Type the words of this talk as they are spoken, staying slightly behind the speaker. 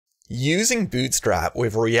Using Bootstrap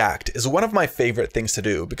with React is one of my favorite things to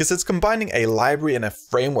do because it's combining a library and a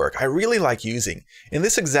framework I really like using. In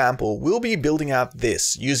this example, we'll be building out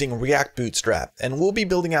this using React Bootstrap, and we'll be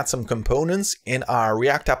building out some components in our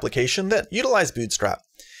React application that utilize Bootstrap.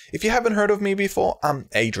 If you haven't heard of me before, I'm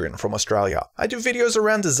Adrian from Australia. I do videos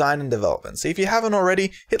around design and development, so if you haven't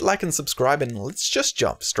already, hit like and subscribe and let's just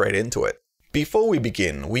jump straight into it. Before we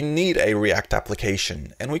begin, we need a React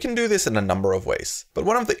application, and we can do this in a number of ways. But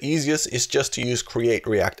one of the easiest is just to use Create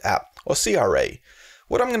React App, or CRA.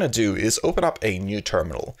 What I'm going to do is open up a new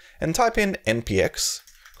terminal and type in npx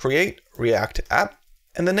create react app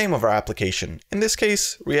and the name of our application, in this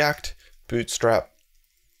case React Bootstrap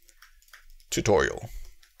tutorial.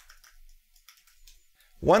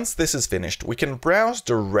 Once this is finished, we can browse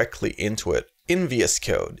directly into it in VS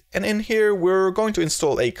Code, and in here we're going to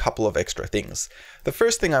install a couple of extra things. The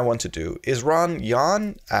first thing I want to do is run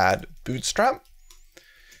yarn add bootstrap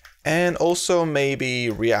and also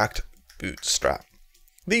maybe React Bootstrap.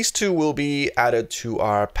 These two will be added to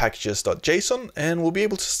our packages.json and we'll be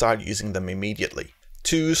able to start using them immediately.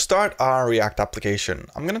 To start our React application,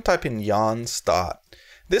 I'm going to type in yarn start.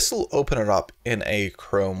 This will open it up in a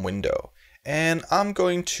Chrome window, and I'm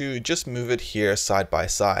going to just move it here side by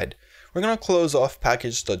side. We're going to close off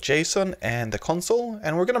package.json and the console,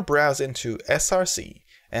 and we're going to browse into src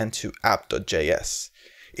and to app.js.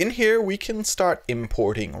 In here, we can start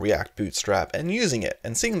importing React Bootstrap and using it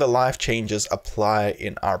and seeing the live changes apply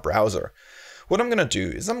in our browser. What I'm going to do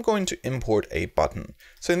is I'm going to import a button.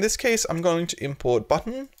 So in this case, I'm going to import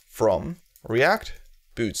button from React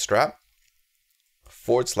Bootstrap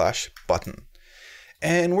 /button.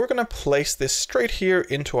 And we're going to place this straight here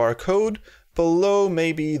into our code below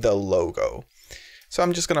maybe the logo. So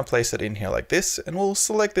I'm just going to place it in here like this, and we'll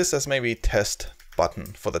select this as maybe test button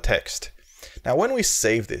for the text. Now when we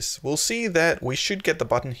save this, we'll see that we should get the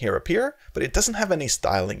button here appear, but it doesn't have any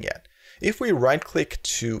styling yet. If we right click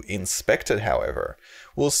to inspect it, however,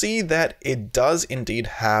 we'll see that it does indeed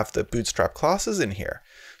have the Bootstrap classes in here.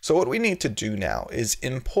 So what we need to do now is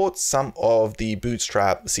import some of the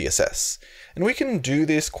Bootstrap CSS. And we can do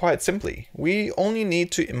this quite simply. We only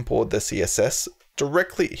need to import the CSS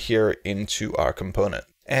directly here into our component.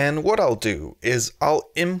 And what I'll do is I'll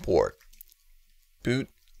import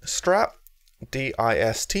bootstrap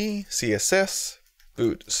dist css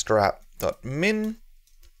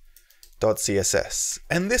bootstrap.min.css,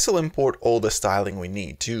 and this will import all the styling we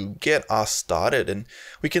need to get us started. And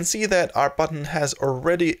we can see that our button has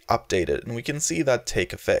already updated, and we can see that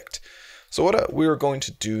take effect. So what we're going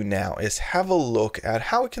to do now is have a look at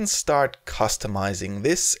how we can start customizing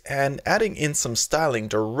this and adding in some styling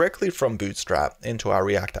directly from Bootstrap into our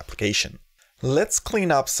React application. Let's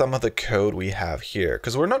clean up some of the code we have here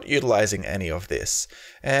because we're not utilizing any of this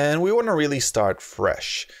and we want to really start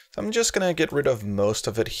fresh. So I'm just going to get rid of most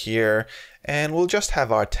of it here, and we'll just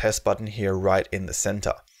have our test button here right in the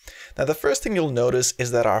center. Now the first thing you'll notice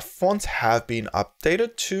is that our fonts have been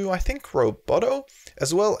updated to, I think, Roboto,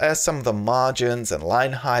 as well as some of the margins and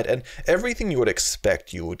line height and everything you would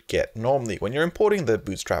expect you would get normally when you're importing the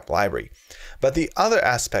Bootstrap library. But the other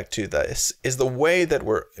aspect to this is the way that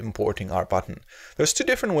we're importing our button. There's two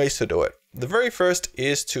different ways to do it. The very first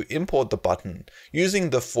is to import the button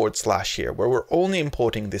using the / here, where we're only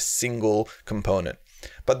importing this single component.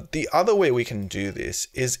 But the other way we can do this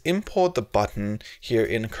is import the button here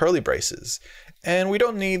in curly braces, and we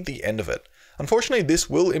don't need the end of it. Unfortunately, this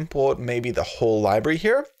will import maybe the whole library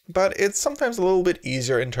here, but it's sometimes a little bit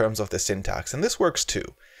easier in terms of the syntax, and this works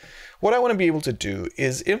too. What I want to be able to do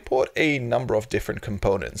is import a number of different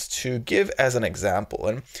components to give as an example,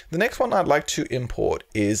 and the next one I'd like to import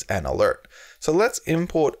is an alert. So let's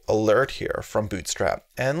import alert here from Bootstrap,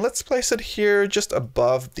 and let's place it here just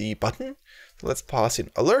above the button. Let's pass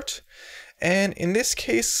in alert, and in this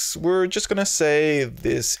case we're just going to say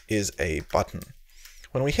this is a button.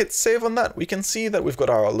 When we hit save on that, we can see that we've got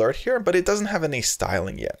our alert here, but it doesn't have any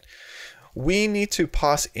styling yet. We need to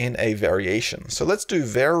pass in a variation, so let's do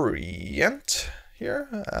variant here.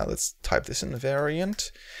 Let's type this in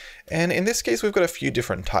variant, and in this case we've got a few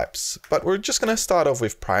different types, but we're just going to start off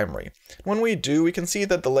with primary. When we do, we can see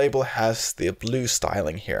that the label has the blue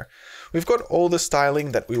styling here. We've got all the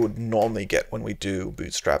styling that we would normally get when we do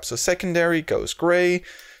Bootstrap. So secondary goes gray,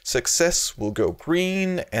 success will go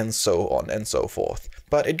green, and so on and so forth.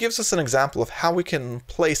 But it gives us an example of how we can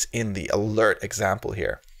place in the alert example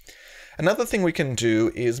here. Another thing we can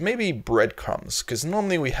do is maybe breadcrumbs, because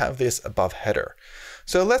normally we have this above header.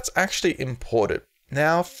 So let's actually import it.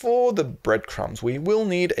 Now for the breadcrumbs, we will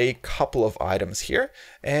need a couple of items here,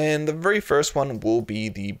 and the very first one will be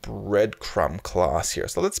the breadcrumb class here.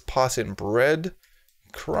 So let's pass in breadcrumb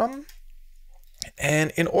Breadcrumb.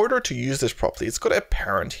 And in order to use this properly, it's got a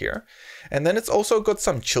parent here, and then it's also got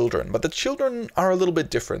some children, but the children are a little bit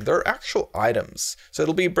different. They're actual items. So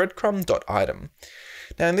it'll be breadcrumb.item.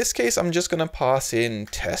 Now in this case, I'm just going to pass in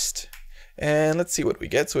test, and let's see what we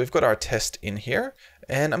get. So we've got our test in here,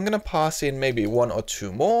 and I'm going to pass in maybe 1 or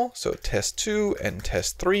 2 more. So test 2 and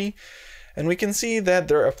test 3, and we can see that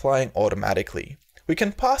they're applying automatically. We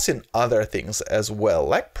can pass in other things as well,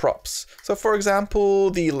 like props. So for example,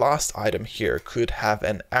 the last item here could have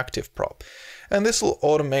an active prop, and this will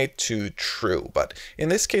automate to true. But in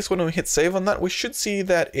this case, when we hit save on that, we should see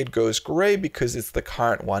that it goes gray because it's the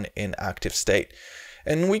current one in active state.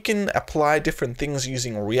 And we can apply different things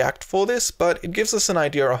using React for this, but it gives us an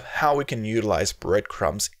idea of how we can utilize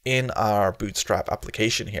breadcrumbs in our Bootstrap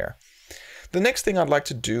application here. The next thing I'd like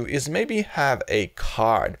to do is maybe have a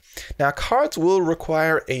card. Now cards will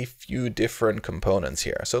require a few different components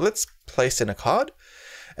here. So let's place in a card.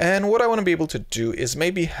 And what I want to be able to do is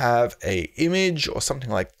maybe have an image or something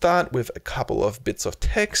like that with a couple of bits of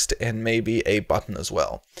text and maybe a button as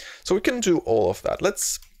well. So we can do all of that.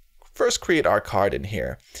 Let's first create our card in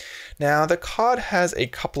here. Now the card has a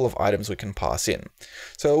couple of items we can pass in.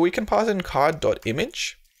 So we can pass in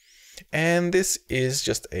card.image. And this is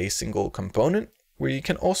just a single component. We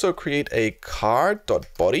can also create a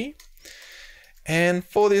card.body. And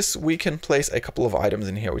for this, we can place a couple of items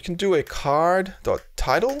in here. We can do a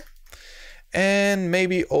card.title and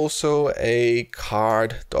maybe also a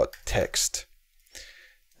card.text.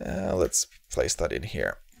 Let's place that in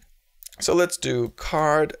here. So let's do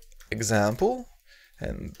card example,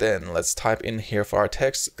 and then let's type in here for our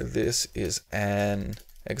text. This is an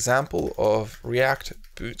example of React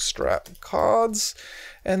Bootstrap cards.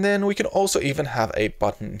 And then we can also even have a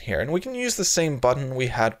button here, and we can use the same button we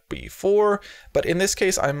had before, but in this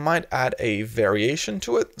case I might add a variation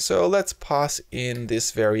to it. So let's pass in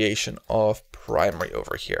this variation of primary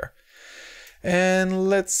over here. And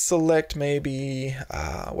let's select maybe,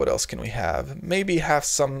 what else can we have? Maybe have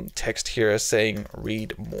some text here saying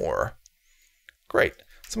read more. Great.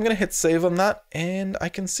 So I'm going to hit save on that, and I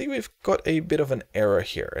can see we've got a bit of an error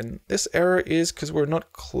here. And this error is because we're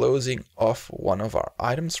not closing off one of our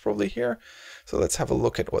items probably here. So let's have a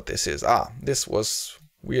look at what this is. This was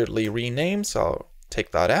weirdly renamed, so I'll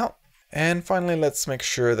take that out. And finally, let's make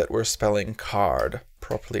sure that we're spelling card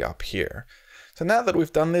properly up here. So now that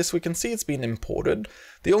we've done this, we can see it's been imported.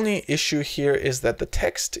 The only issue here is that the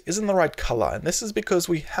text isn't the right color, and this is because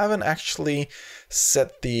we haven't actually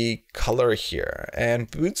set the color here. And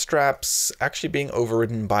Bootstrap's actually being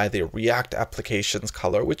overridden by the React application's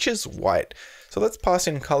color, which is white. So let's pass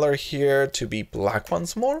in color here to be black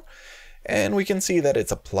once more, and we can see that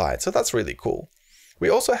it's applied. So that's really cool. We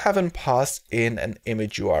also haven't passed in an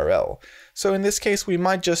image URL. So in this case, we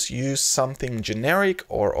might just use something generic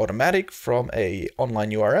or automatic from an online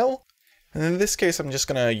URL. And in this case, I'm just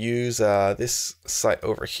going to use this site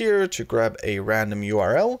over here to grab a random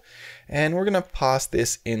URL. And we're going to pass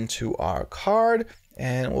this into our card.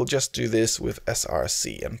 And we'll just do this with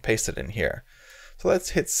src and paste it in here. So let's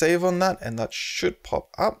hit save on that, and that should pop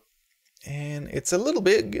up. And it's a little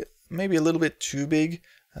big, maybe a little bit too big.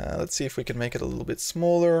 Let's see if we can make it a little bit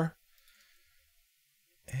smaller.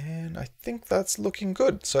 And I think that's looking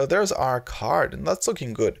good. So there's our card, and that's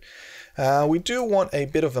looking good. We do want a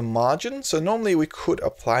bit of a margin. So normally we could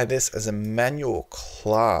apply this as a manual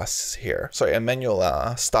class here. Sorry, a manual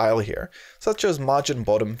style here, such as margin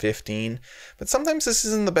bottom 15. But sometimes this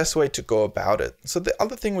isn't the best way to go about it. So the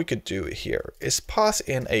other thing we could do here is pass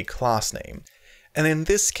in a class name. And in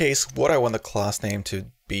this case, what I want the class name to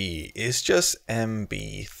be is just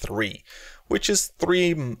MB3, which is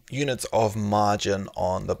 3 units of margin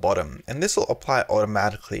on the bottom. And this will apply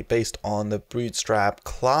automatically based on the Bootstrap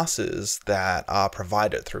classes that are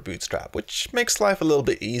provided through Bootstrap, which makes life a little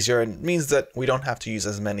bit easier and means that we don't have to use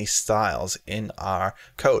as many styles in our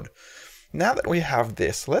code. Now that we have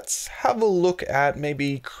this, let's have a look at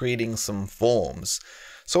maybe creating some forms.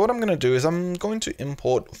 So what I'm going to do is I'm going to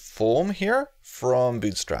import form here from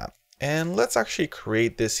Bootstrap. And let's actually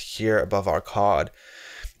create this here above our card.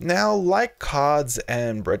 Now, like cards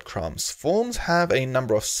and breadcrumbs, forms have a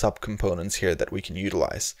number of subcomponents here that we can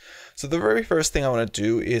utilize. So the very first thing I want to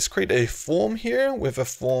do is create a form here with a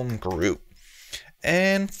form group.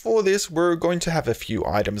 And for this, we're going to have a few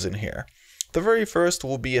items in here. The very first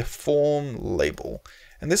will be a form label,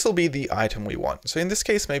 and this will be the item we want. So in this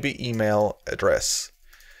case, maybe email address.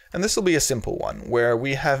 And this will be a simple one where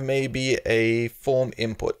we have maybe a form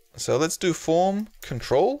input. So let's do form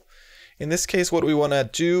control. In this case, what we want to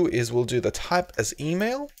do is we'll do the type as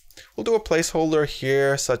email. We'll do a placeholder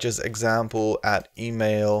here, such as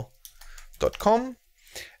example@email.com.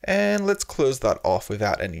 And let's close that off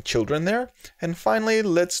without any children there. And finally,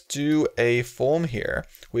 let's do a form here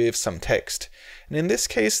with some text. And in this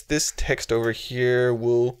case, this text over here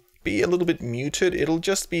will be a little bit muted. It'll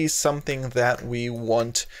just be something that we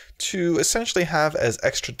want to essentially have as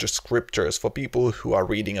extra descriptors for people who are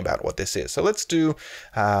reading about what this is. So let's do,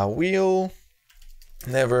 we'll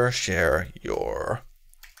never share your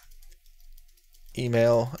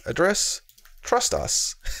email address. Trust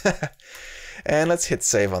us. And let's hit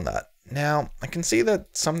save on that. Now, I can see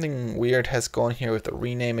that something weird has gone here with the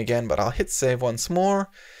rename again, but I'll hit save once more.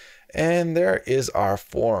 And there is our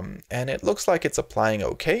form, and it looks like it's applying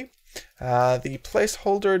okay. The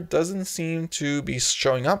placeholder doesn't seem to be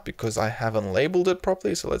showing up because I haven't labeled it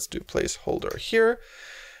properly. So let's do placeholder here.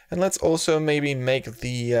 And let's also maybe make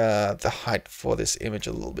the height for this image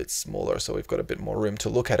a little bit smaller so we've got a bit more room to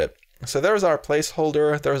look at it. So there's our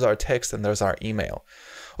placeholder, there's our text, and there's our email.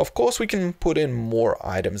 Of course, we can put in more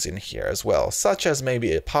items in here as well, such as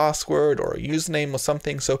maybe a password or a username or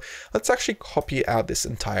something. So let's actually copy out this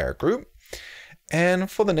entire group. And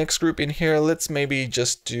for the next group in here, let's maybe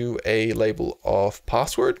just do a label of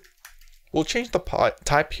password. We'll change the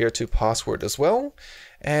type here to password as well,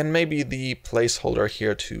 and maybe the placeholder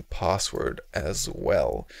here to password as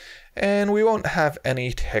well. And we won't have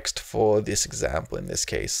any text for this example in this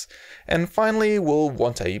case. And finally, we'll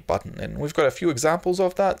want a button, and we've got a few examples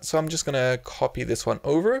of that. So I'm just going to copy this one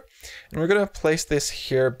over, and we're going to place this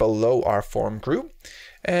here below our form group.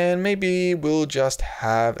 And maybe we'll just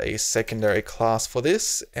have a secondary class for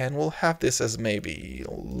this, and we'll have this as maybe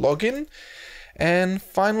login. And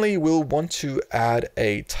finally, we'll want to add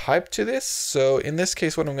a type to this. So in this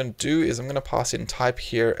case, what I'm going to do is I'm going to pass in type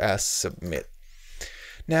here as submit.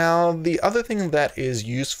 Now, the other thing that is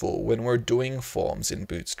useful when we're doing forms in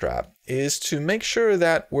Bootstrap is to make sure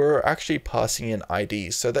that we're actually passing in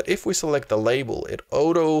IDs so that if we select the label, it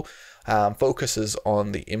auto focuses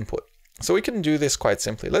on the input. So we can do this quite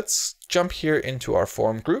simply. Let's jump here into our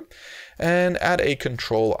form group and add a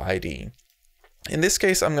control ID. In this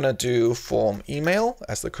case, I'm going to do form email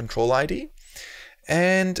as the control ID.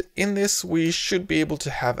 And in this, we should be able to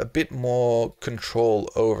have a bit more control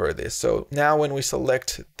over this. So now when we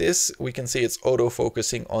select this, we can see it's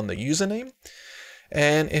auto-focusing on the username.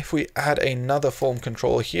 And if we add another form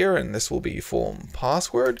control here, and this will be form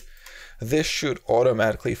password, this should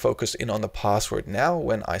automatically focus in on the password now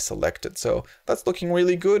when I select it. So that's looking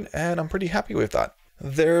really good, and I'm pretty happy with that.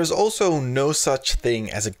 There's also no such thing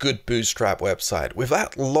as a good Bootstrap website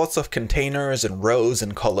without lots of containers and rows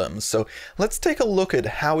and columns. So let's take a look at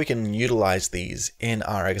how we can utilize these in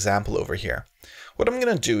our example over here. What I'm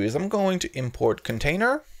going to do is I'm going to import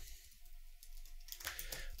container,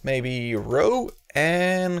 maybe row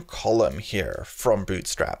and column here from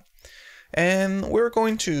Bootstrap. And we're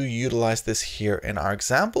going to utilize this here in our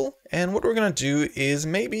example. And what we're going to do is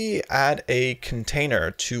maybe add a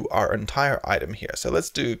container to our entire item here. So let's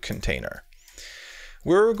do container.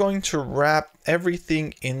 We're going to wrap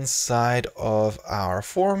everything inside of our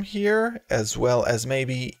form here, as well as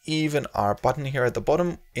maybe even our button here at the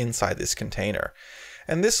bottom inside this container.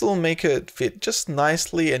 And this will make it fit just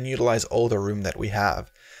nicely and utilize all the room that we have.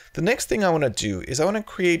 The next thing I want to do is I want to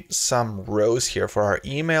create some rows here for our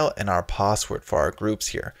email and our password for our groups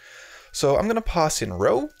here. So I'm going to pass in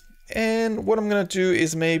row, and what I'm going to do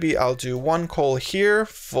is maybe I'll do one call here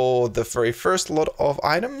for the very first lot of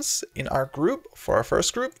items in our group for our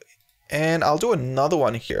first group, and I'll do another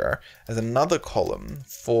one here as another column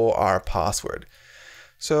for our password.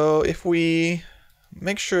 So if we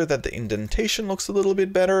make sure that the indentation looks a little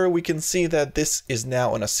bit better, we can see that this is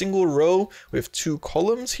now on a single row with 2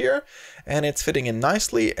 columns here, and it's fitting in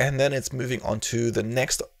nicely, and then it's moving on to the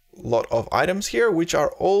next lot of items here, which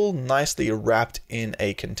are all nicely wrapped in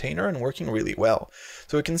a container and working really well.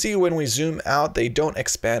 So we can see when we zoom out, they don't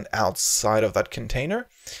expand outside of that container,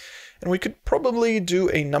 and we could probably do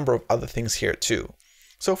a number of other things here too.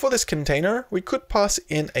 So for this container, we could pass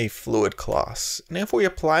in a fluid class. And if we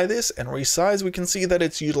apply this and resize, we can see that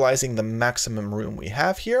it's utilizing the maximum room we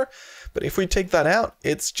have here. But if we take that out,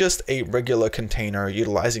 it's just a regular container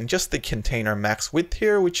utilizing just the container max width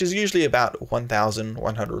here, which is usually about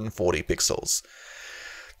 1140 pixels.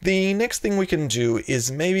 The next thing we can do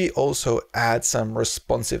is maybe also add some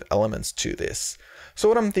responsive elements to this. So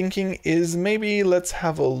what I'm thinking is maybe let's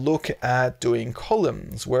have a look at doing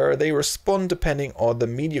columns where they respond depending on the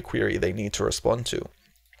media query they need to respond to.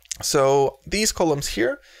 So these columns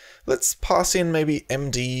here, let's pass in maybe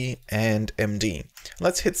MD and MD.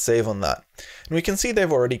 Let's hit save on that. And we can see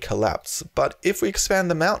they've already collapsed, but if we expand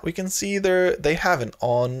them out, we can see they haven't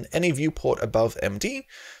on any viewport above MD.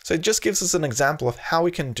 So it just gives us an example of how we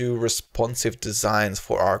can do responsive designs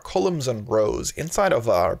for our columns and rows inside of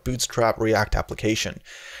our Bootstrap React application.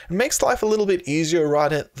 It makes life a little bit easier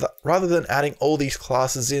rather than adding all these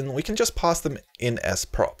classes in. We can just pass them in as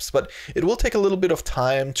props, but it will take a little bit of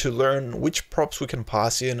time to learn which props we can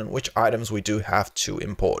pass in and which items we do have to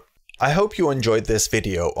import. I hope you enjoyed this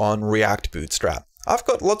video on React Bootstrap. I've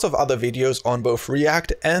got lots of other videos on both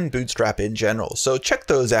React and Bootstrap in general, so check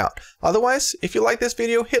those out. Otherwise, if you like this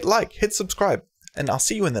video, hit like, hit subscribe, and I'll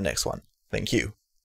see you in the next one. Thank you.